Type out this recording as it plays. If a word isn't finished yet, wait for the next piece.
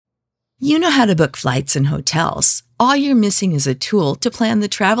You know how to book flights and hotels. All you're missing is a tool to plan the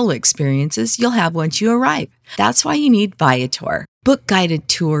travel experiences you'll have once you arrive. That's why you need Viator. Book guided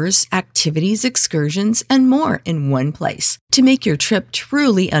tours, activities, excursions, and more in one place to make your trip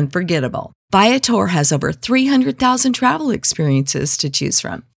truly unforgettable. Viator has over 300,000 travel experiences to choose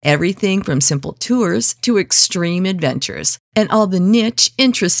from. Everything from simple tours to extreme adventures and all the niche,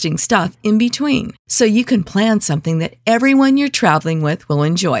 interesting stuff in between. So you can plan something that everyone you're traveling with will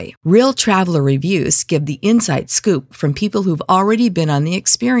enjoy. Real traveler reviews give the inside scoop from people who've already been on the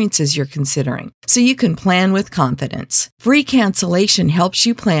experiences you're considering. So you can plan with confidence. Free cancellation helps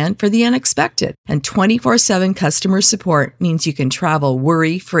you plan for the unexpected. And 24/7 customer support means you can travel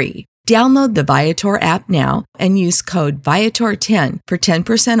worry-free. Download the Viator app now and use code Viator10 for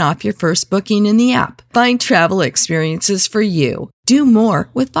 10% off your first booking in the app. Find travel experiences for you. Do more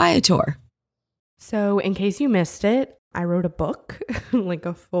with Viator. So in case you missed it, I wrote a book, like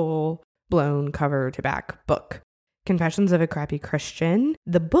a full-blown cover to back book. Confessions of a Crappy Christian.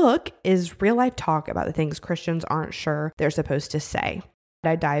 The book is real life talk about the things Christians aren't sure they're supposed to say.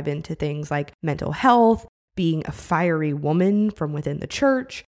 I dive into things like mental health, being a fiery woman from within the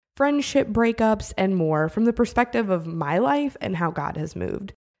church, friendship breakups, and more from the perspective of my life and how God has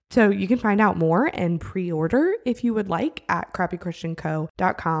moved. So you can find out more and pre-order if you would like at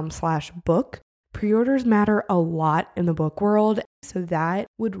crappychristianco.com/book. Pre-orders matter a lot in the book world, so that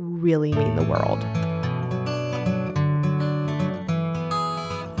would really mean the world.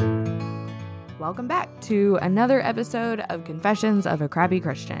 Welcome back to another episode of Confessions of a Crappy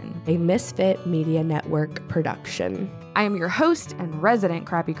Christian, a Misfit Media Network production. I am your host and resident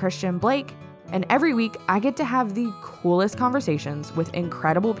Crappy Christian, Blake, and every week I get to have the coolest conversations with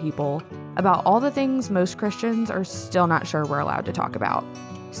incredible people about all the things most Christians are still not sure we're allowed to talk about.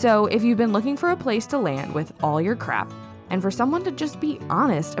 So if you've been looking for a place to land with all your crap, and for someone to just be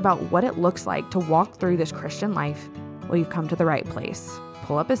honest about what it looks like to walk through this Christian life, well, you've come to the right place.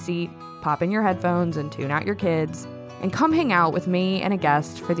 Pull up a seat, pop in your headphones and tune out your kids, and come hang out with me and a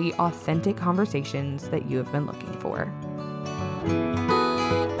guest for the authentic conversations that you have been looking for.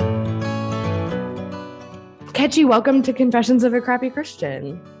 Kechi, welcome to Confessions of a Crappy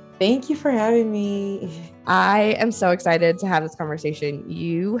Christian. Thank you for having me. I am so excited to have this conversation.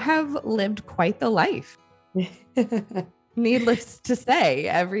 You have lived quite the life. Needless to say,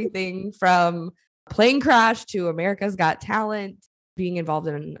 everything from plane crash to America's Got Talent, being involved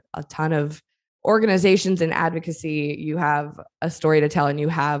in a ton of organizations and advocacy. You have a story to tell, and you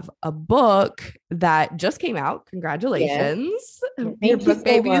have a book that just came out. Congratulations. Yes. Your book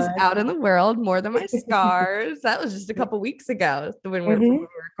baby is out in the world, More Than My Scars. That was just a couple weeks ago when we were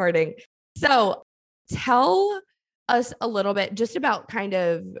recording. So tell us a little bit just about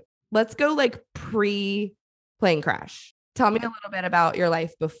let's go like pre-plane crash. Tell me a little bit about your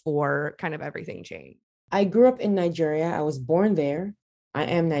life before kind of everything changed. I grew up in Nigeria. I was born there. I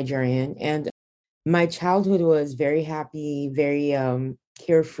am Nigerian. And my childhood was very happy, very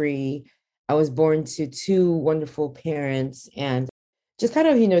carefree. I was born to two wonderful parents, and just kind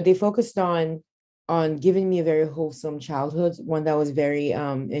of, they focused on giving me a very wholesome childhood, one that was very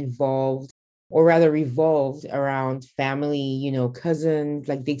involved, or rather revolved around family, cousins,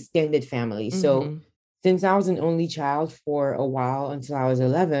 like the extended family. So since I was an only child for a while until I was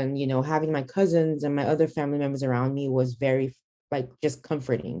 11, having my cousins and my other family members around me was very, just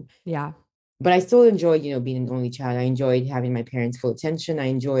comforting. Yeah. But I still enjoyed, being an only child. I enjoyed having my parents' full attention. I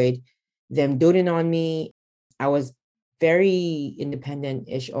enjoyed them doting on me. I was very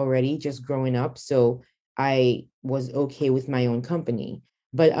independent-ish already, just growing up. So I was okay with my own company.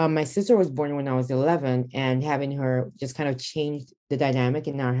 But my sister was born when I was 11, and having her just kind of changed the dynamic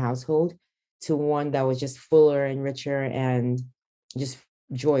in our household to one that was just fuller and richer and just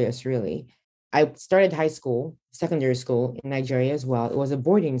joyous, really. I started secondary school in Nigeria as well. It was a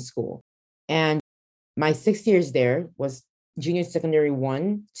boarding school. And my 6 years there was junior secondary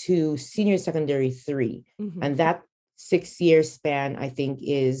 1 to senior secondary 3. And that 6-year span, I think,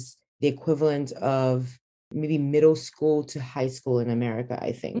 is the equivalent of maybe middle school to high school in America,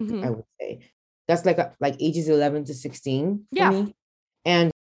 I think, I would say. That's like ages 11 to 16 for me.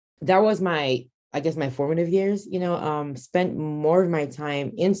 And that was my formative years, spent more of my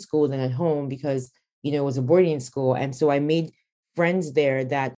time in school than at home because, it was a boarding school. And so I made friends there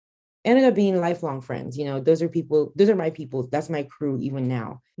that ended up being lifelong friends. Those are my people. That's my crew even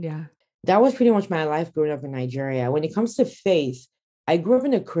now. Yeah. That was pretty much my life growing up in Nigeria. When it comes to faith, I grew up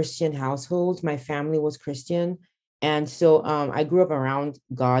in a Christian household. My family was Christian. And so I grew up around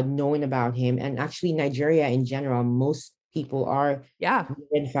God, knowing about him. And actually Nigeria in general, most people are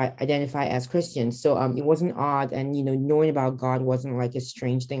identify as Christians. So it wasn't odd. And, knowing about God wasn't like a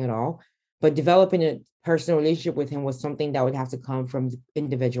strange thing at all. But developing a personal relationship with him was something that would have to come from the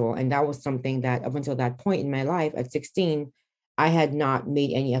individual. And that was something that up until that point in my life at 16, I had not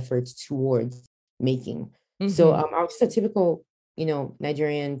made any efforts towards making. So I was just a typical,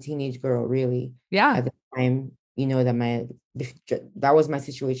 Nigerian teenage girl, really. Yeah. At the time, that was my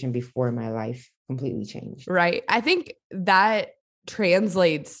situation before my life completely changed. Right. I think that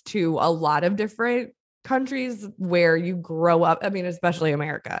translates to a lot of different countries where you grow up. I mean, especially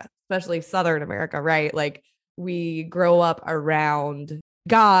America, especially Southern America, right? Like we grow up around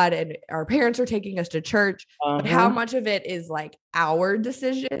God and our parents are taking us to church, but how much of it is like our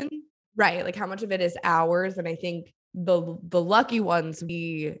decision, right? Like how much of it is ours. And I think the lucky ones,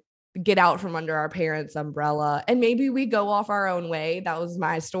 we get out from under our parents' umbrella and maybe we go off our own way. That was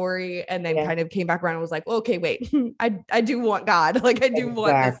my story. And then kind of came back around and was like, well, okay, wait, I do want God. Like I do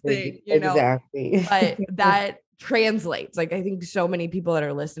want this thing, Exactly. but that translates. Like I think so many people that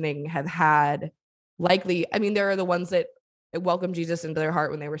are listening have had likely, I mean, there are the ones that welcomed Jesus into their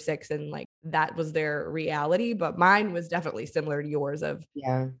heart when they were 6 and like that was their reality. But mine was definitely similar to yours of,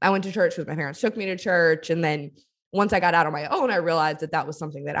 I went to church because my parents took me to church. And then once I got out on my own, I realized that was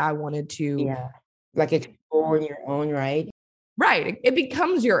something that I wanted to like explore on your own, right? Right. It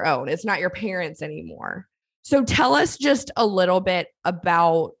becomes your own. It's not your parents anymore. So tell us just a little bit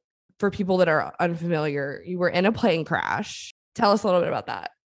about, for people that are unfamiliar, you were in a plane crash. Tell us a little bit about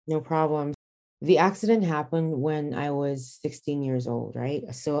that. No problem. The accident happened when I was 16 years old, right?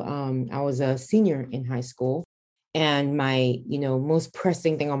 So I was a senior in high school. And my, most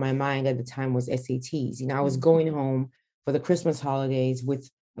pressing thing on my mind at the time was SATs. I was going home for the Christmas holidays with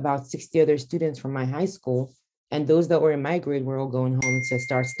about 60 other students from my high school. And those that were in my grade were all going home to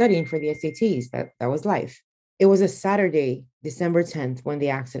start studying for the SATs. That was life. It was a Saturday, December 10th, when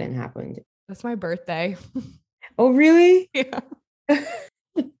the accident happened. That's my birthday. Oh, really? Yeah.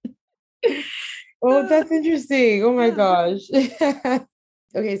 Oh, that's interesting. Oh my gosh.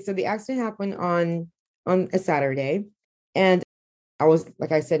 Okay, so the accident happened on a Saturday, and I was,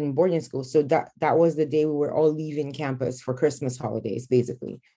 like I said, in boarding school. So that was the day we were all leaving campus for Christmas holidays,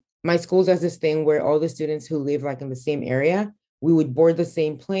 basically. My school does this thing where all the students who live like in the same area, we would board the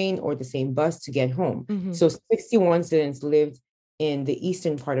same plane or the same bus to get home. So 61 students lived in the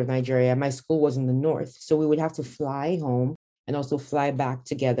eastern part of Nigeria. My school was in the north. So we would have to fly home and also fly back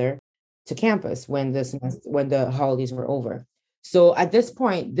together to campus when the holidays were over. So at this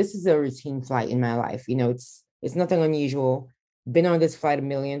point, this is a routine flight in my life. It's nothing unusual. Been on this flight a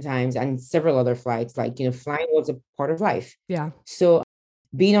million times and several other flights. Like, flying was a part of life. Yeah. So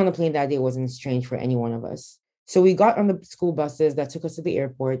being on the plane that day wasn't strange for any one of us. So we got on the school buses that took us to the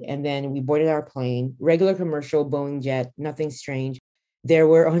airport, and then we boarded our plane, regular commercial Boeing jet, nothing strange. There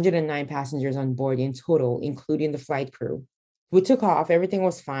were 109 passengers on board in total, including the flight crew. We took off, everything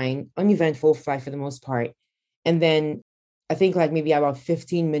was fine, uneventful flight for the most part. And then I think like maybe about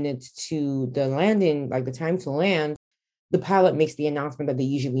 15 minutes to the landing, like the time to land, the pilot makes the announcement that they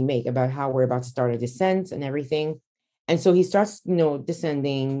usually make about how we're about to start a descent and everything. And so he starts,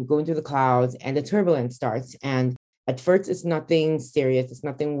 descending, going through the clouds, and the turbulence starts. And at first, it's nothing serious. It's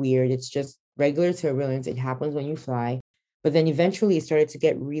nothing weird. It's just regular turbulence. It happens when you fly. But then eventually it started to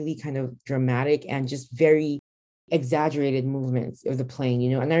get really kind of dramatic and just very exaggerated movements of the plane,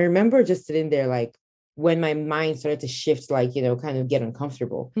 And I remember just sitting there, like, when my mind started to shift, like, kind of get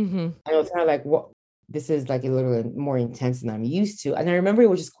uncomfortable. And I was kind of like, what? This is like a little more intense than I'm used to. And I remember it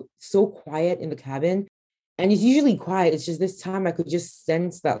was just so quiet in the cabin. And it's usually quiet. It's just this time I could just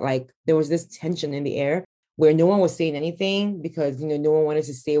sense that like there was this tension in the air where no one was saying anything because, no one wanted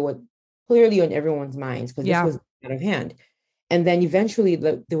to say what clearly on everyone's minds because this was out of hand. And then eventually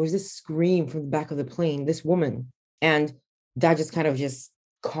there was this scream from the back of the plane, this woman. And that just kind of just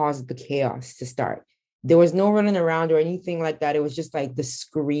caused the chaos to start. There was no running around or anything like that. It was just like the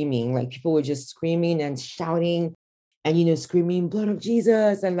screaming, like people were just screaming and shouting and, screaming blood of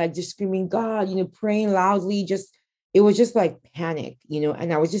Jesus and like just screaming God, praying loudly. It was just like panic,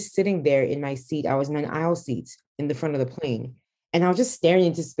 and I was just sitting there in my seat. I was in an aisle seat in the front of the plane. And I was just staring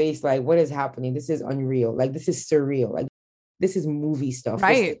into space like, what is happening? This is unreal. Like, this is surreal. Like, this is movie stuff.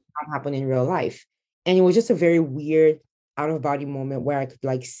 Right. This did not happen in real life. And it was just a very weird out of body moment where I could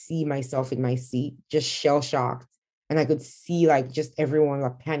like see myself in my seat, just shell shocked. And I could see like just everyone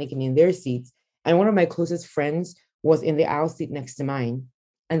like panicking in their seats. And one of my closest friends was in the aisle seat next to mine.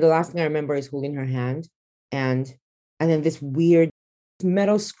 And the last thing I remember is holding her hand. And then this weird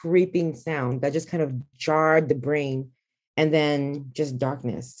metal scraping sound that just kind of jarred the brain. And then just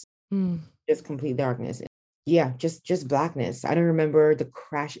darkness, just complete darkness. Yeah, just blackness. I don't remember the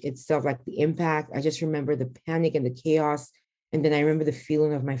crash itself, like the impact. I just remember the panic and the chaos And then I remember the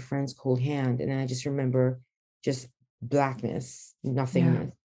feeling of my friend's cold hand. And then I just remember just blackness,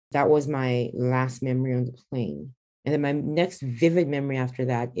 nothingness. That was my last memory on the plane. And then my next vivid memory after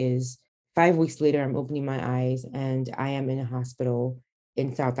that is 5 weeks later, I'm opening my eyes and I am in a hospital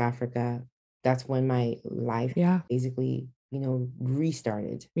in South Africa. That's when my life basically,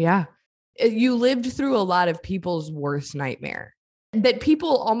 restarted. Yeah. You lived through a lot of people's worst nightmare that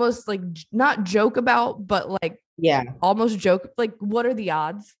people almost like not joke about, but like, almost joke, like, what are the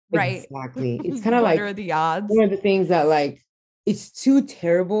odds? Right. Exactly. It's kind of what like are the odds? one of the things that like, it's too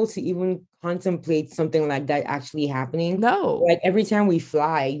terrible to even contemplate something like that actually happening. No. Like every time we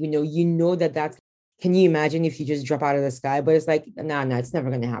fly, that's, can you imagine if you just drop out of the sky? But it's like, no, it's never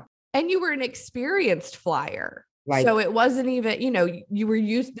going to happen. And you were an experienced flyer. Like, so it wasn't even, you were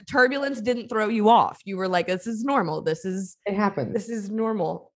used, the turbulence didn't throw you off. You were like, this is normal. It happens. This is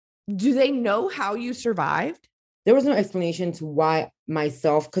normal. Do they know how you survived? There was no explanation to why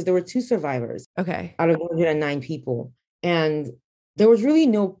myself, because there were 2 survivors. Okay. Out of 109 people. And there was really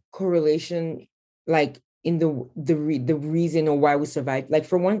no correlation, like in the reason or why we survived. Like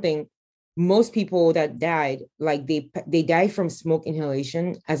for one thing, most people that died, like they died from smoke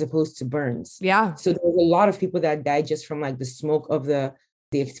inhalation as opposed to burns. Yeah. So there was a lot of people that died just from like the smoke of the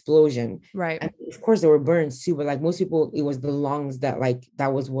explosion. Right. And of course there were burns too, but like most people, it was the lungs that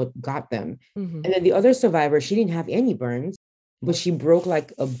was what got them. Mm-hmm. And then the other survivor, she didn't have any burns, but she broke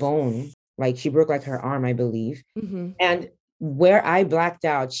like a bone. Like she broke like her arm, I believe. Mm-hmm. And where I blacked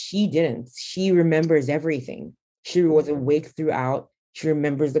out, she didn't. She remembers everything. She was awake throughout. She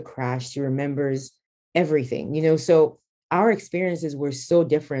remembers the crash. She remembers everything, so our experiences were so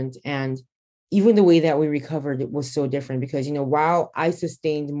different. And even the way that we recovered, it was so different because, while I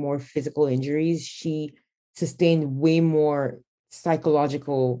sustained more physical injuries, she sustained way more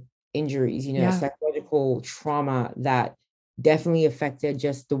psychological injuries, psychological trauma that definitely affected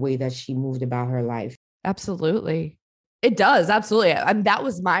just the way that she moved about her life. Absolutely. It does. Absolutely. That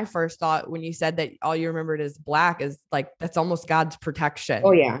was my first thought when you said that all you remembered is black, is like, that's almost God's protection.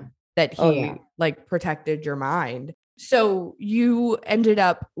 Oh yeah. That he like protected your mind. So you ended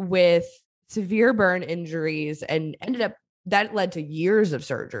up with severe burn injuries and that led to years of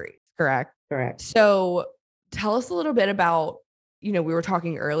surgery. Correct? Correct. So tell us a little bit about, we were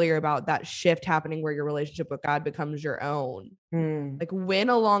talking earlier about that shift happening where your relationship with God becomes your own. Like when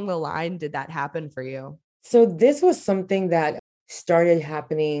along the line did that happen for you? So this was something that started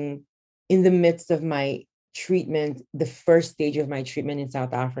happening in the midst of my treatment, the first stage of my treatment in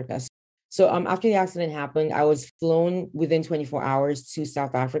South Africa. So after the accident happened, I was flown within 24 hours to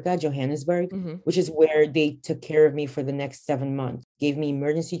South Africa, Johannesburg, which is where they took care of me for the next 7 months, gave me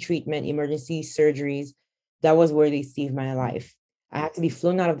emergency treatment, emergency surgeries. That was where they saved my life. I had to be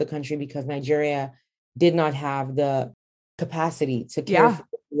flown out of the country because Nigeria did not have the capacity to care for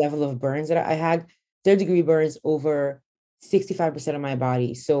the level of burns that I had. 3rd-degree burns over 65% of my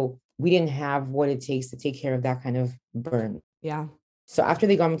body. So we didn't have what it takes to take care of that kind of burn. Yeah. So after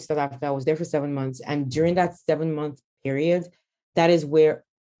they got me to South Africa, I was there for 7 months. And during that 7-month period, that is where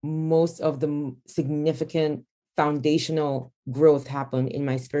most of the significant foundational growth happened in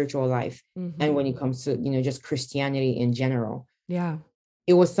my spiritual life. And when it comes to, just Christianity in general. Yeah.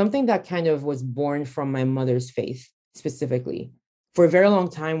 It was something that kind of was born from my mother's faith specifically. For a very long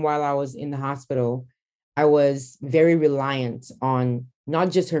time while I was in the hospital, I was very reliant on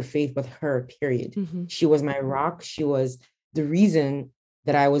not just her faith, but her, period. She was my rock. She was the reason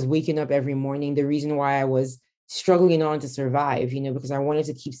that I was waking up every morning, the reason why I was struggling on to survive, because I wanted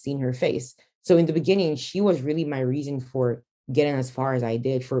to keep seeing her face. So in the beginning, she was really my reason for getting as far as I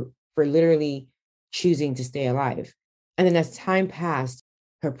did, for literally choosing to stay alive. And then as time passed,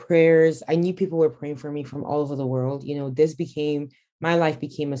 her prayers, I knew people were praying for me from all over the world. My life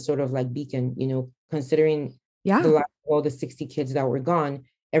became a sort of like beacon, considering the life of all the 60 kids that were gone.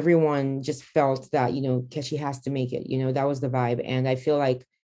 Everyone just felt that, Kechi has to make it, that was the vibe. And I feel like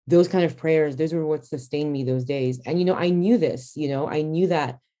those kind of prayers, those were what sustained me those days. And, I knew this, I knew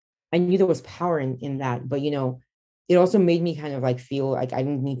there was power in that, but, it also made me kind of like feel like I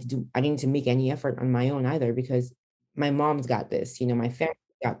didn't need to make any effort on my own either, because my mom's got this, my family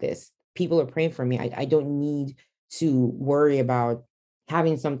got this. People are praying for me. I don't need to worry about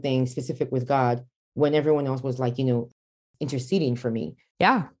having something specific with God when everyone else was like, interceding for me.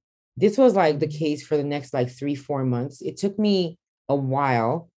 Yeah. This was like the case for the next like 3-4 months. It took me a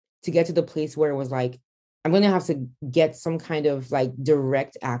while to get to the place where it was like, I'm going to have to get some kind of like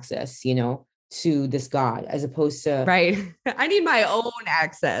direct access, to this God, as opposed to. Right. I need my own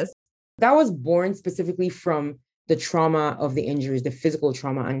access. That was born specifically from the trauma of the injuries, the physical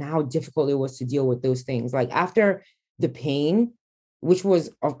trauma, and how difficult it was to deal with those things. Like after the pain, which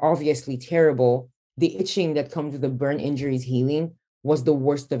was obviously terrible, the itching that comes with the burn injuries healing was the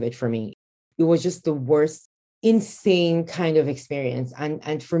worst of it for me. It was just the worst, insane kind of experience.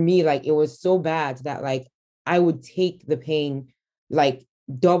 And for me, like, it was so bad that like I would take the pain like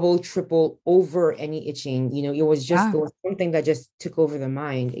double, triple over any itching. It was just, it was something that just took over the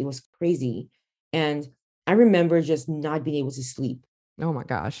mind. It was crazy. And I remember just not being able to sleep. Oh my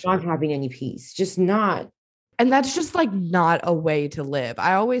gosh. Not having any peace, just not. And that's just like not a way to live.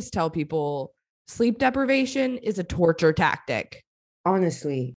 I always tell people sleep deprivation is a torture tactic.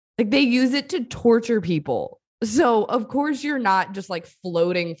 Honestly. Like they use it to torture people. So of course you're not just like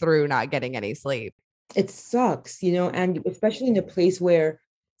floating through not getting any sleep. It sucks, and especially in a place where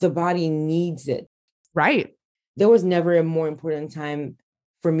the body needs it. Right. There was never a more important time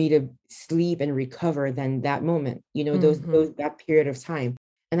for me to sleep and recover than that moment, that period of time.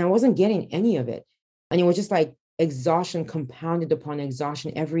 And I wasn't getting any of it. And it was just like exhaustion compounded upon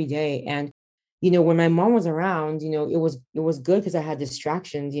exhaustion every day. And, when my mom was around, it was good because I had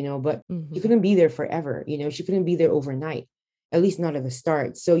distractions, but she couldn't be there forever. She couldn't be there overnight, at least not at the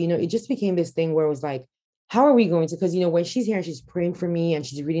start. So, it just became this thing where it was like, how are we going to, because, when she's here and she's praying for me and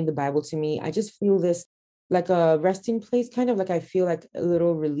she's reading the Bible to me, I just feel this like a resting place, kind of like I feel like a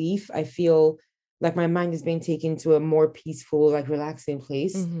little relief. I feel like my mind is being taken to a more peaceful, like relaxing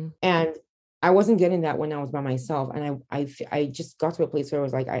place. And I wasn't getting that when I was by myself. And I just got to a place where I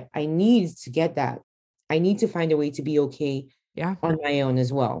was like, I need to get that. I need to find a way to be okay on my own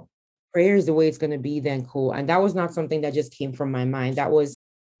as well. Prayer is the way it's going to be, then cool. And that was not something that just came from my mind. That was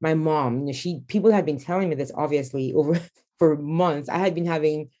my mom. People had been telling me this obviously for months. I had been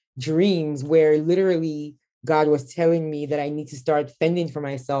having dreams where literally God was telling me that I need to start fending for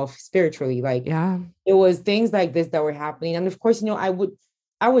myself spiritually. Like, it was things like this that were happening. And of course, I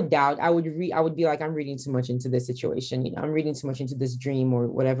would doubt, I would be like, I'm reading too much into this situation. I'm reading too much into this dream or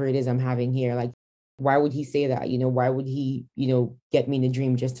whatever it is I'm having here. Like, why would he say that? Why would he, get me in a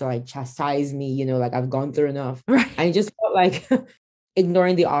dream just to like chastise me, like I've gone through enough. Right. And it just felt like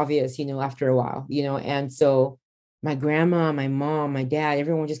ignoring the obvious, after a while, and so my grandma, my mom, my dad,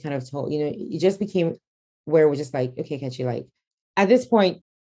 everyone just kind of told, it just became where it was just like, okay, Kechi, like at this point,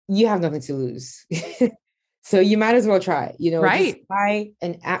 you have nothing to lose. So you might as well try, right. Just try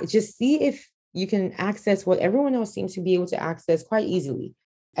and just see if you can access what everyone else seems to be able to access quite easily,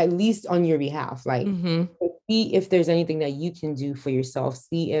 at least on your behalf. Like, see if there's anything that you can do for yourself.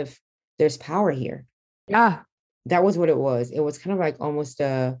 See if there's power here. Yeah. That was what it was. It was kind of like almost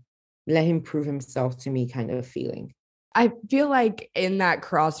a let him prove himself to me kind of feeling. I feel like in that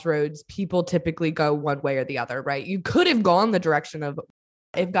crossroads, people typically go one way or the other, right? You could have gone the direction of,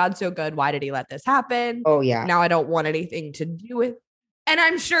 if God's so good, why did he let this happen? Oh, yeah. Now I don't want anything to do with. And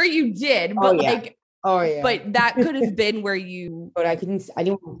I'm sure you did, but but that could have been where you. But I didn't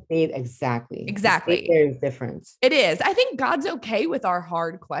want to say it exactly. Exactly. There is difference. It is. I think God's okay with our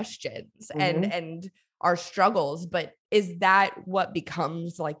hard questions and our struggles, but is that what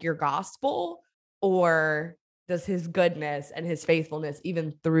becomes like your gospel, or does his goodness and his faithfulness,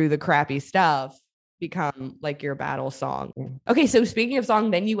 even through the crappy stuff, become like your battle song? Okay, so speaking of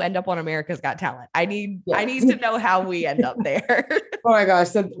song, then you end up on America's Got Talent. I need to know how we end up there. Oh my gosh.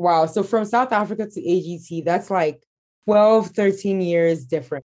 So wow. So from South Africa to AGT, that's like 12, 13 years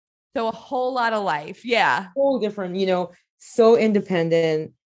different. So a whole lot of life. Yeah. Whole different, so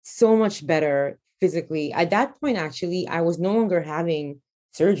independent, so much better physically. At that point, actually, I was no longer having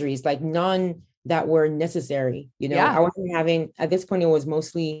surgeries, like none that were necessary. I wasn't having, at this point, it was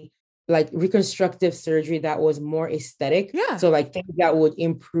mostly like reconstructive surgery that was more aesthetic. Yeah. So like things that would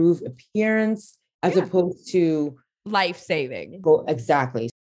improve appearance as opposed to life-saving. Exactly.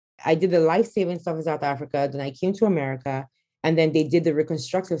 I did the life-saving stuff in South Africa. Then I came to America, and then they did the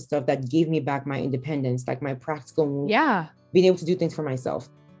reconstructive stuff that gave me back my independence, like my practical, being able to do things for myself.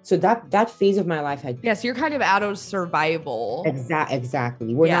 So that phase of my life had. Yes, you're kind of out of survival.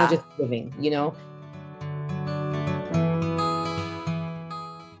 Exactly. We're now just living,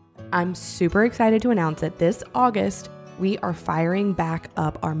 I'm super excited to announce that this August, we are firing back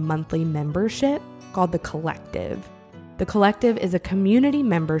up our monthly membership called The Collective. The Collective is a community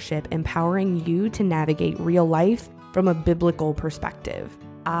membership empowering you to navigate real life from a biblical perspective.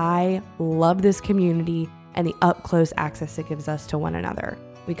 I love this community and the up-close access it gives us to one another.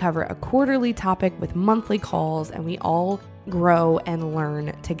 We cover a quarterly topic with monthly calls, and we all grow and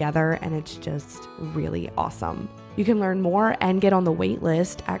learn together, and it's just really awesome. You can learn more and get on the wait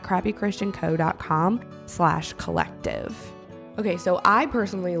list at crappychristianco.com/collective. Okay, so I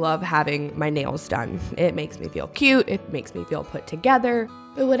personally love having my nails done. It makes me feel cute. It makes me feel put together.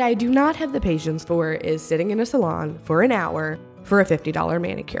 But what I do not have the patience for is sitting in a salon for an hour for a $50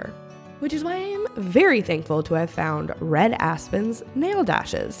 manicure, which is why I am very thankful to have found Red Aspen's Nail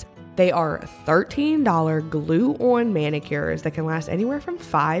Dashes. They are $13 glue-on manicures that can last anywhere from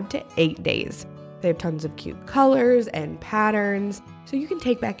 5 to 8 days. They have tons of cute colors and patterns, so you can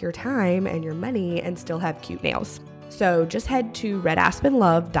take back your time and your money and still have cute nails. So just head to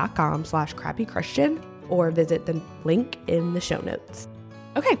redaspenlove.com/crappychristian or visit the link in the show notes.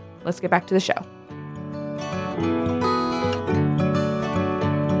 Okay, let's get back to the show.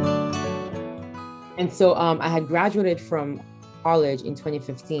 And so I had graduated from college in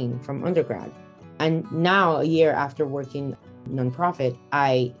 2015 from undergrad. And now, a year after working nonprofit,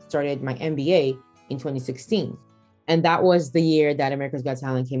 I started my MBA in 2016. And that was the year that America's Got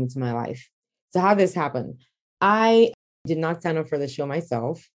Talent came into my life. So how this happened? I did not sign up for the show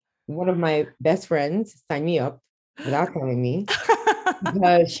myself. One of my best friends signed me up without telling me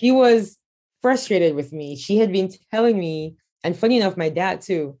because she was frustrated with me. She had been telling me, and funny enough, my dad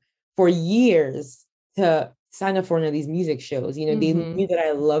too, for years to sign up for one of these music shows. They knew that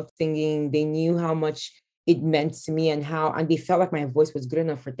I loved singing. They knew how much it meant to me and they felt like my voice was good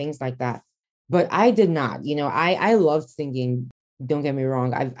enough for things like that. But I did not. I loved singing. Don't get me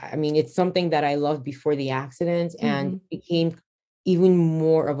wrong. I mean, it's something that I loved before the accident and became even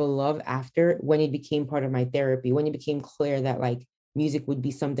more of a love after, when it became part of my therapy, when it became clear that like music would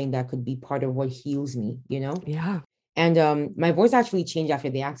be something that could be part of what heals me, Yeah. And my voice actually changed after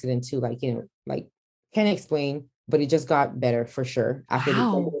the accident too. Like can't explain, but it just got better for sure after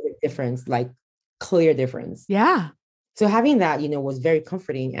the difference, like clear difference. Yeah. So having that, was very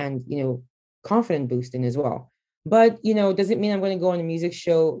comforting and, confident boosting as well. But, does it mean I'm going to go on a music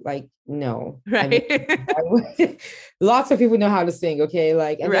show? Like, no. Right. I mean, lots of people know how to sing. Okay.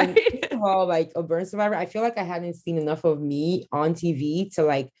 Like, and right. then, first of all, like a burn survivor, I feel like I hadn't seen enough of me on TV to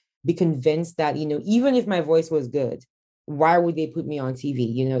like be convinced that, even if my voice was good, why would they put me on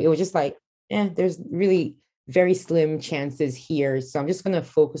TV? It was just like, there's really very slim chances here. So I'm just going to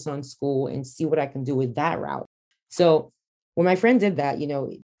focus on school and see what I can do with that route. So when my friend did that,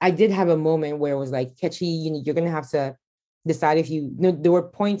 I did have a moment where it was like, Kechi, you're going to have to decide if there were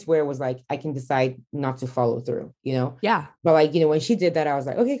points where it was like, I can decide not to follow through, Yeah. But like, when she did that, I was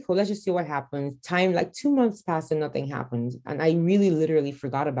like, okay, cool. Let's just see what happens. Time, like 2 months passed and nothing happened. And I really literally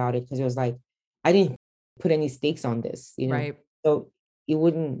forgot about it because it was like, I didn't put any stakes on this, Right. So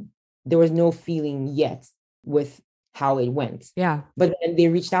there was no feeling yet with how it went. Yeah. But then they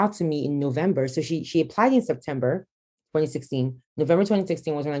reached out to me in November. So she applied in September 2016. November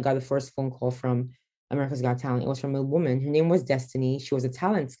 2016 was when I got the first phone call from America's Got Talent. It was from a woman. Her name was Destiny. She was a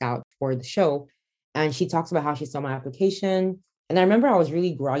talent scout for the show. And she talks about how she saw my application. And I remember I was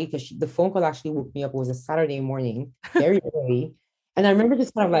really groggy because the phone call actually woke me up. It was a Saturday morning, very early. And I remember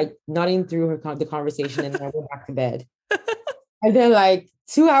just kind of like nodding through the conversation and then I went back to bed. And then like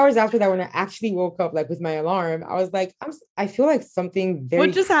 2 hours after that, when I actually woke up, like with my alarm, I was like, I feel like something very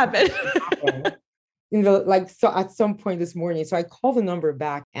what just happened? So at some point this morning. So I call the number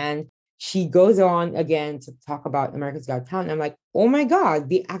back and she goes on again to talk about America's Got Talent. I'm like, oh my God,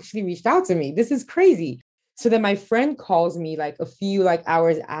 they actually reached out to me. This is crazy. So then my friend calls me like a few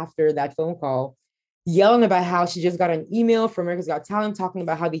hours after that phone call, yelling about how she just got an email from America's Got Talent talking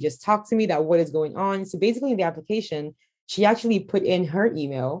about how they just talked to me, that what is going on. So basically in the application, she actually put in her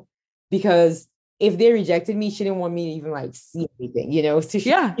email because if they rejected me, she didn't want me to even see anything, So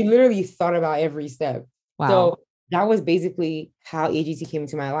she literally thought about every step. Wow. So that was basically how AGT came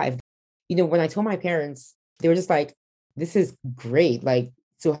into my life. When I told my parents, they were just like, this is great.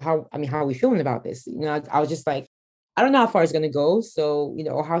 So how are we feeling about this? I was just like, I don't know how far it's going to go. So,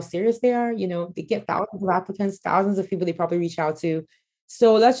 or how serious they are, they get thousands of applicants, thousands of people they probably reach out to.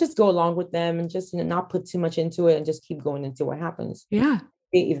 So let's just go along with them and just, not put too much into it and just keep going into what happens. Yeah.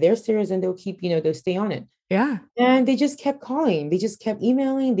 If they're serious, then they'll keep, they'll stay on it. Yeah. And they just kept calling. They just kept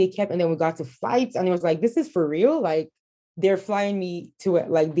emailing. And then we got to flights and it was like, this is for real. They're flying me to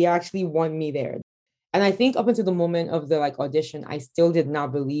it. They actually want me there. And I think up until the moment of the audition, I still did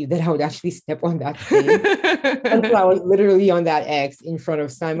not believe that I would actually step on that plane until I was literally on that X in front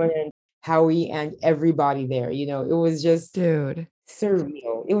of Simon and Howie and everybody there. It was just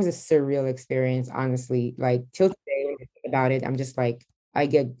surreal. It was a surreal experience, honestly. Till today, when I think about it, I'm just like, I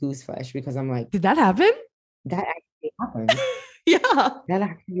get goose flesh because I'm like, did that happen? That actually happened. Yeah. That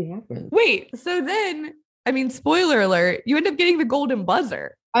actually happened. Wait, so then, spoiler alert, you end up getting the golden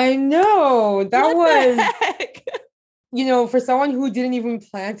buzzer. I know. That was, for someone who didn't even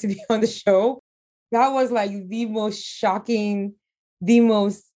plan to be on the show, that was like the most shocking, the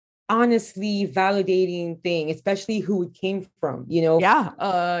most honestly validating thing, especially who it came from,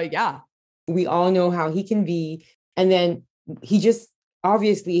 Yeah. We all know how he can be. And then he just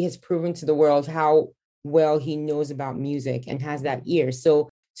obviously has proven to the world how well he knows about music and has that ear. So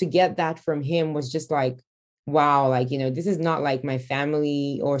to get that from him was just like, wow, like, this is not like my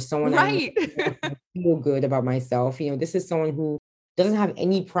family or someone I know Right. feel good about myself. This is someone who doesn't have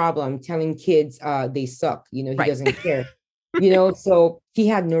any problem telling kids they suck. He Right. doesn't care. So he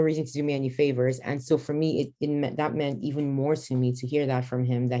had no reason to do me any favors. And so for me, that meant even more to me to hear that from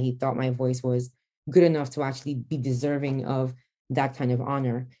him, that he thought my voice was good enough to actually be deserving of that kind of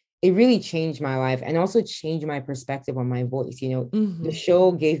honor. It really changed my life and also changed my perspective on my voice. The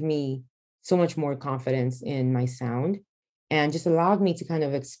show gave me so much more confidence in my sound and just allowed me to kind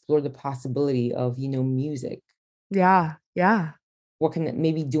of explore the possibility of, music. Yeah. Yeah. What can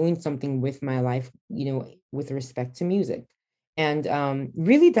maybe doing something with my life, with respect to music. And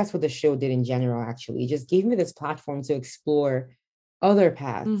really, that's what the show did in general, actually. It just gave me this platform to explore other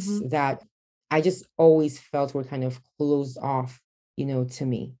paths that I just always felt were kind of closed off, to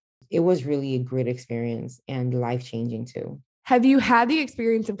me. It was really a great experience and life-changing too. Have you had the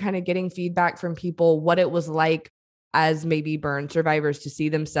experience of kind of getting feedback from people what it was like as maybe burn survivors to see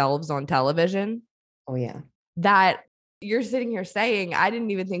themselves on television? Oh, yeah. That you're sitting here saying, I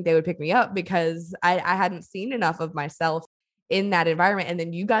didn't even think they would pick me up because I hadn't seen enough of myself in that environment. And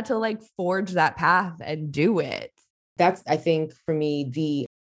then you got to like forge that path and do it. That's, I think, for me,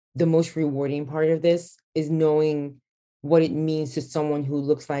 the most rewarding part of this is knowing what it means to someone who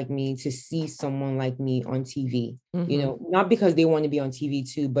looks like me to see someone like me on TV. Not because they want to be on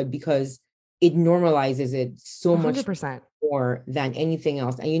TV too, but because it normalizes it so much 100%. more than anything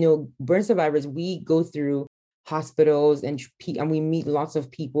else. And burn survivors, we go through hospitals and we meet lots of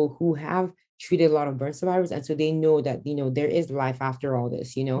people who have treated a lot of burn survivors, and so they know that there is life after all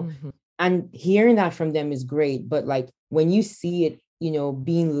this. And hearing that from them is great, but like when you see it,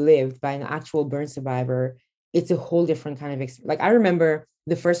 being lived by an actual burn survivor, it's a whole different kind of like I remember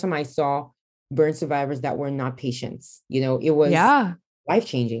the first time I saw burn survivors that were not patients. It was Yeah.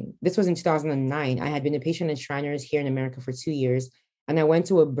 life-changing. This was in 2009. I had been a patient in Shriners here in America for 2 years, and I went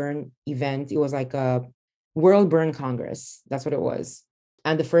to a burn event. It was like a World Burn Congress. That's what it was.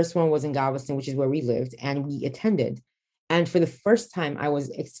 And the first one was in Galveston, which is where we lived, and we attended. And for the first time, I was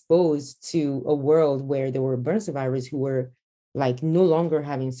exposed to a world where there were burn survivors who were like no longer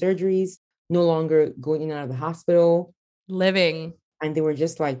having surgeries, no longer going in and out of the hospital, Living. and they were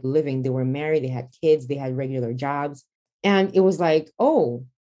just like living. They were married, they had kids, they had regular jobs. And it was like, oh,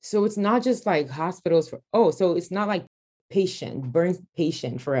 so it's not just like so it's not like burn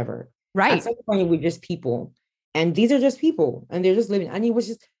patient forever. At Right. some point, we're just people. And these are just people and they're just living. And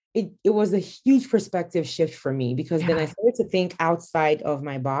it was a huge perspective shift for me, because then I started to think outside of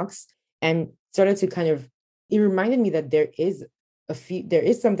my box and started to it reminded me that there is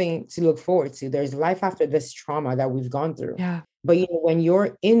something to look forward to. There's life after this trauma that we've gone through. Yeah. But when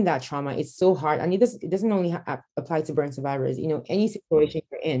you're in that trauma, it's so hard. And it doesn't only apply to burn survivors. Any situation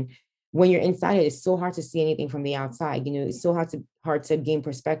you're in, when you're inside it, it's so hard to see anything from the outside. It's so hard to gain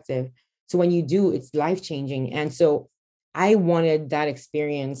perspective. So when you do, it's life-changing. And so I wanted that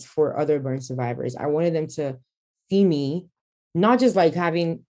experience for other burn survivors. I wanted them to see me, not just like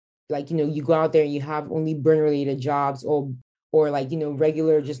having, like, you go out there and you have only burn-related jobs, or like,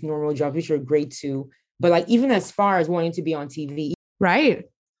 regular, just normal jobs, which are great too. But like, even as far as wanting to be on TV, Right.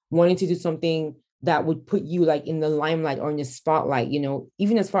 wanting to do something that would put you like in the limelight or in the spotlight,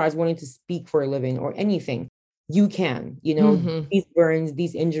 even as far as wanting to speak for a living or anything, you can, these burns,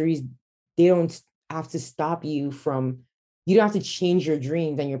 these injuries, they don't have to stop you from, you don't have to change your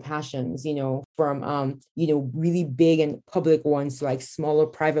dreams and your passions, from, really big and public ones to like smaller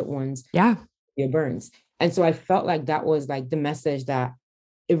private ones. Yeah. Your burns. And so I felt like that was like the message, that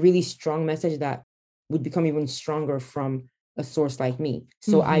a really strong message that would become even stronger from a source like me.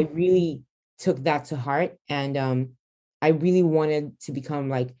 So I really took that to heart. And I really wanted to become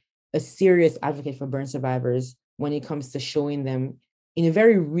like a serious advocate for burn survivors when it comes to showing them in a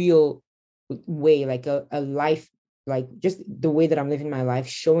very real way, like a life, like just the way that I'm living my life,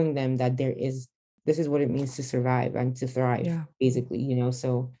 showing them that this is what it means to survive and to thrive, basically,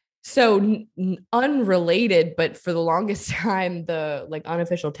 So unrelated, but for the longest time, the like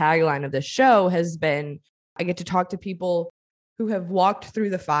unofficial tagline of the show has been, I get to talk to people who have walked through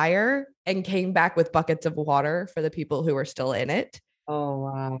the fire and came back with buckets of water for the people who are still in it. Oh,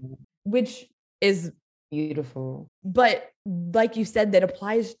 wow. Which is beautiful. But like you said,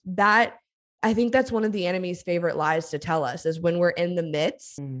 that I think that's one of the enemy's favorite lies to tell us is when we're in the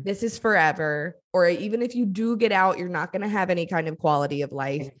midst, this is forever. Or even if you do get out, you're not going to have any kind of quality of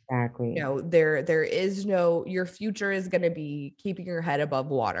life. Exactly. You know, there is no, your future is going to be keeping your head above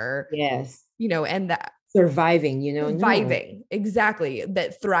water. Yes. You know, and that Surviving, surviving. No. Exactly.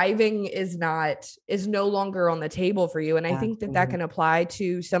 That thriving is no longer on the table for you. And I think that can apply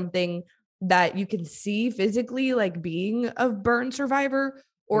to something that you can see physically, like being a burn survivor,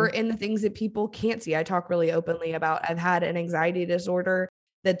 or in the things that people can't see. I talk really openly about, I've had an anxiety disorder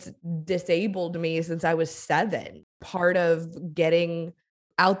that's disabled me since I was 7. Part of getting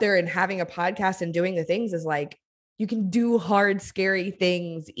out there and having a podcast and doing the things is like, you can do hard, scary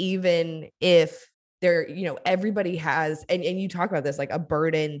things, even if they're, you know, everybody has, and you talk about this, like a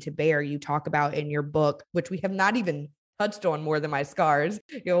burden to bear. You talk about in your book, which we have not even touched on, More Than My Scars,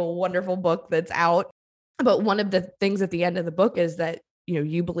 you know, a wonderful book that's out. But one of the things at the end of the book is that, you know,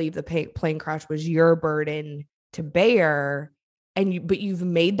 you believe the plane crash was your burden to bear. But you've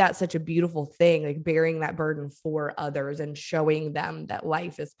made that such a beautiful thing, like bearing that burden for others and showing them that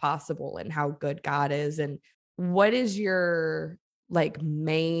life is possible and how good God is. And what is your like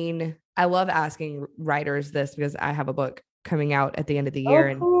main, I love asking writers this because I have a book coming out at the end of the year,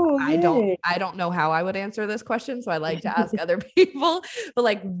 and cool. I don't know how I would answer this question. So I like to ask other people, but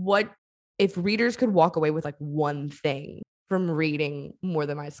like, what if readers could walk away with like one thing from reading More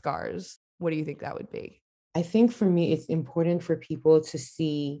Than My Scars, what do you think that would be? I think for me, it's important for people to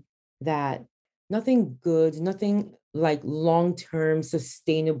see that nothing good, nothing like long-term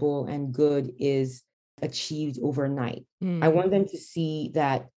sustainable and good is achieved overnight. I want them to see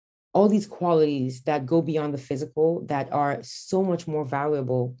that all these qualities that go beyond the physical, that are so much more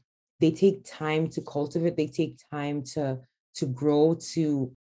valuable, they take time to cultivate, they take time to grow,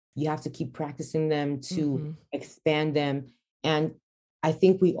 to you have to keep practicing them, to expand them. And I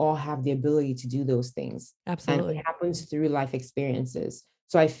think we all have the ability to do those things. Absolutely. And it happens through life experiences.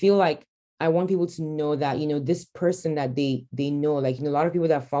 So I feel like I want people to know that, this person that they know, like, a lot of people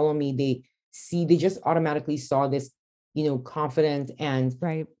that follow me, they just automatically saw this, confident and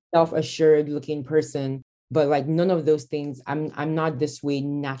self-assured looking person. But like none of those things, I'm not this way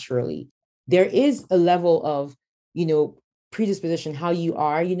naturally. There is a level of, predisposition, how you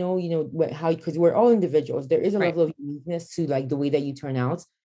are, how, because we're all individuals. There is a level of uniqueness to like the way that you turn out.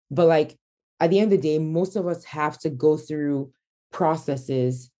 But like at the end of the day, most of us have to go through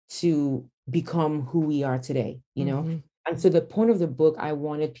processes to become who we are today, And so the point of the book, I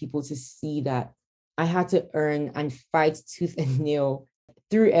wanted people to see that I had to earn and fight tooth and nail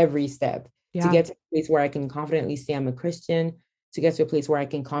through every step to get to a place where I can confidently say I'm a Christian, to get to a place where I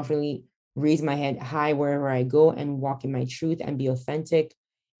can confidently raise my head high wherever I go and walk in my truth and be authentic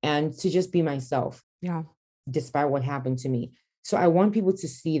and to just be myself. Yeah. Despite what happened to me. So I want people to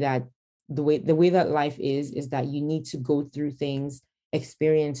see that the way that life is that you need to go through things,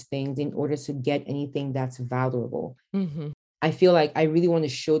 experience things in order to get anything that's valuable. I feel like I really want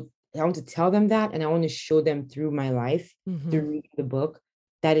to tell them that, and I want to show them through my life, through reading the book,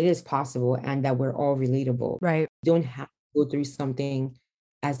 that it is possible and that we're all relatable. Right. You don't have to go through something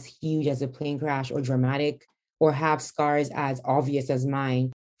as huge as a plane crash or dramatic, or have scars as obvious as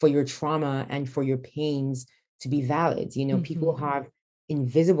mine for your trauma and for your pains to be valid. People have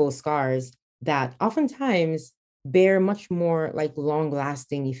invisible scars that oftentimes bear much more like long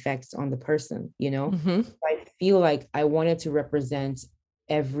lasting effects on the person, I feel like I wanted to represent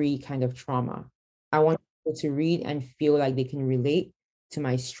every kind of trauma. I want people to read and feel like they can relate to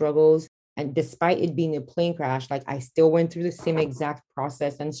my struggles. And despite it being a plane crash, like I still went through the same exact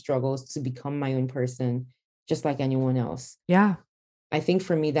process and struggles to become my own person, just like anyone else. Yeah. I think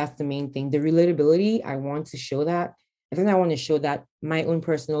for me, that's the main thing. The relatability, I want to show that. I think I want to show that my own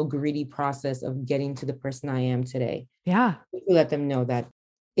personal greedy process of getting to the person I am today. Yeah. To let them know that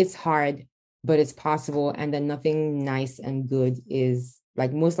it's hard, but it's possible. And that nothing nice and good is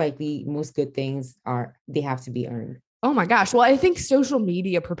like, most likely, most good things they have to be earned. Oh my gosh. Well, I think social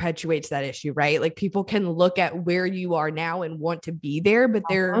media perpetuates that issue, right? Like people can look at where you are now and want to be there, but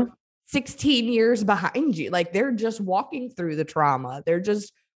they're 16 years behind you. Like they're just walking through the trauma. They're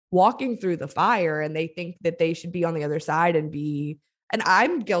just walking through the fire, and they think that they should be on the other side and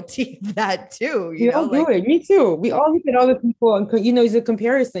I'm guilty of that too. We all do it. Me too. We all look at other people and, it's a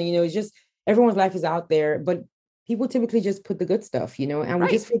comparison, it's just everyone's life is out there, but people typically just put the good stuff, and we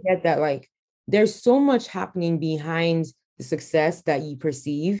just forget that like there's so much happening behind the success that you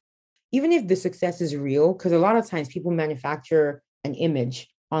perceive, even if the success is real, because a lot of times people manufacture an image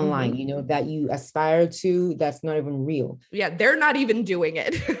online, that you aspire to, that's not even real. Yeah, they're not even doing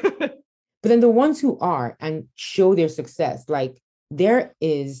it. But then the ones who are and show their success, like there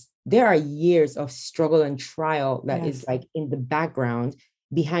is there are years of struggle and trial that is like in the background,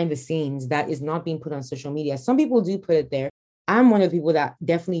 behind the scenes, that is not being put on social media. Some people do put it there. I'm one of the people that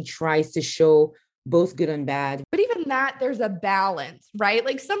definitely tries to show both good and bad. But even that, there's a balance, right?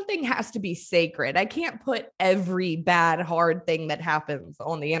 Like something has to be sacred. I can't put every bad, hard thing that happens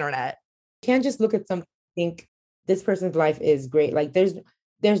on the internet. You can't just look at something and think this person's life is great. Like there's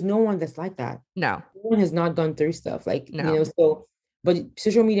no one that's like that. No. No one has not gone through stuff like, No. So, but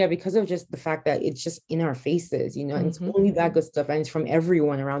social media, because of just the fact that it's just in our faces, and it's only that good stuff, and it's from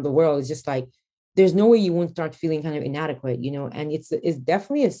everyone around the world. It's just like, there's no way you won't start feeling kind of inadequate, and it's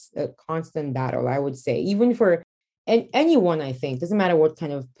definitely a constant battle, I would say, even for anyone. I think doesn't matter what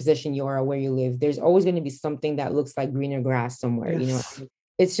kind of position you are or where you live, there's always going to be something that looks like greener grass somewhere.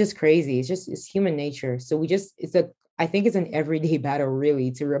 It's just crazy. It's human nature. So I think it's an everyday battle,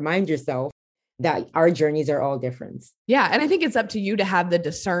 really, to remind yourself that our journeys are all different. Yeah. And I think it's up to you to have the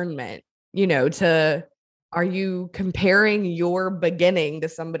discernment, are you comparing your beginning to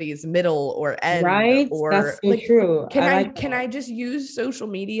somebody's middle or end? Right. Or that's so true. Can I just use social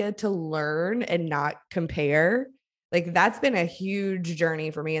media to learn and not compare? Like that's been a huge journey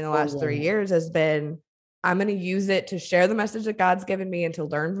for me in the last 3 years, has been, I'm going to use it to share the message that God's given me and to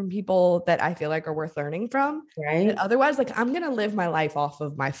learn from people that I feel like are worth learning from. Right. But otherwise, like I'm going to live my life off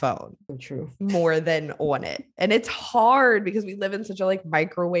of my phone. So true. More than on it. And it's hard because we live in such a like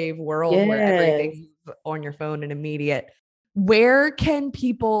microwave world where everything's on your phone and immediate. Where can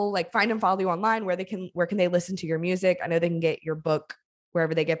people like find and follow you online? Where can they listen to your music? I know they can get your book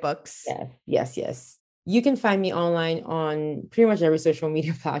wherever they get books. Yes. You can find me online on pretty much every social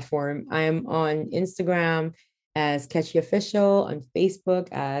media platform. I am on Instagram as Kechi Official, on Facebook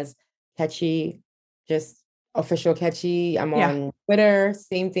as Kechi, just official Kechi. I'm on Twitter,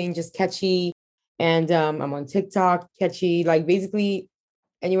 same thing, just Kechi. And I'm on TikTok, Kechi. Like basically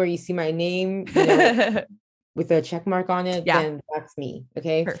anywhere you see my name, with a check mark on it, then that's me.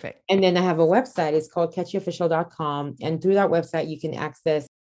 Okay. Perfect. And then I have a website. It's called kechiofficial.com. And through that website, you can access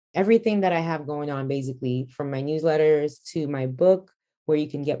everything that I have going on, basically, from my newsletters to my book, where you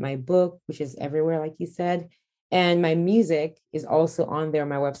can get my book, which is everywhere, like you said. And my music is also on there on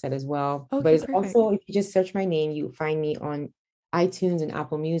my website as well. Okay, but it's perfect. also, if you just search my name, you find me on iTunes and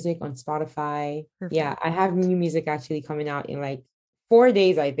Apple Music, on Spotify. Perfect. Yeah, I have new music actually coming out in like 4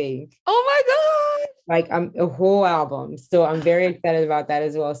 days, I think. Oh my God. Like a whole album. So I'm very excited about that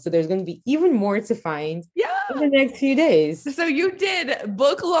as well. So there's going to be even more to find in the next few days. So you did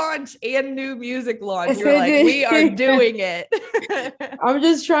book launch and new music launch. You're like, we are doing it. I'm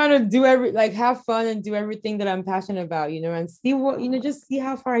just trying to have fun and do everything that I'm passionate about, and see what, just see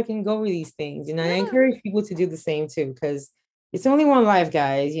how far I can go with these things. And I encourage people to do the same too, because it's only one life,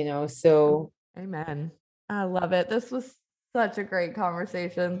 guys, so. Amen. I love it. This was such a great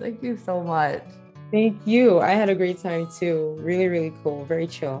conversation. Thank you so much. Thank you. I had a great time too. Really, really cool. Very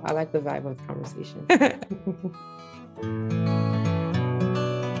chill. I like the vibe of the conversation.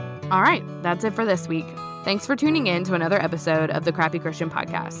 All right. That's it for this week. Thanks for tuning in to another episode of the Crappy Christian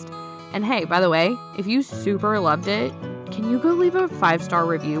Podcast. And hey, by the way, if you super loved it, can you go leave a 5-star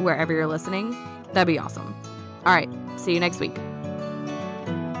review wherever you're listening? That'd be awesome. All right. See you next week.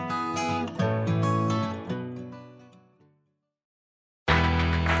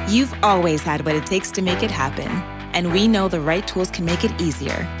 You've always had what it takes to make it happen, and we know the right tools can make it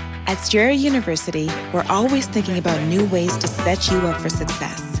easier. At Strayer University, we're always thinking about new ways to set you up for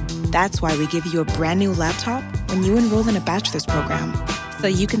success. That's why we give you a brand new laptop when you enroll in a bachelor's program, so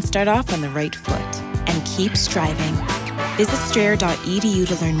you can start off on the right foot and keep striving. Visit strayer.edu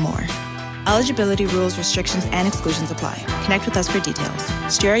to learn more. Eligibility rules, restrictions, and exclusions apply. Connect with us for details.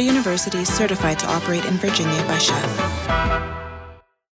 Strayer University is certified to operate in Virginia by Chef.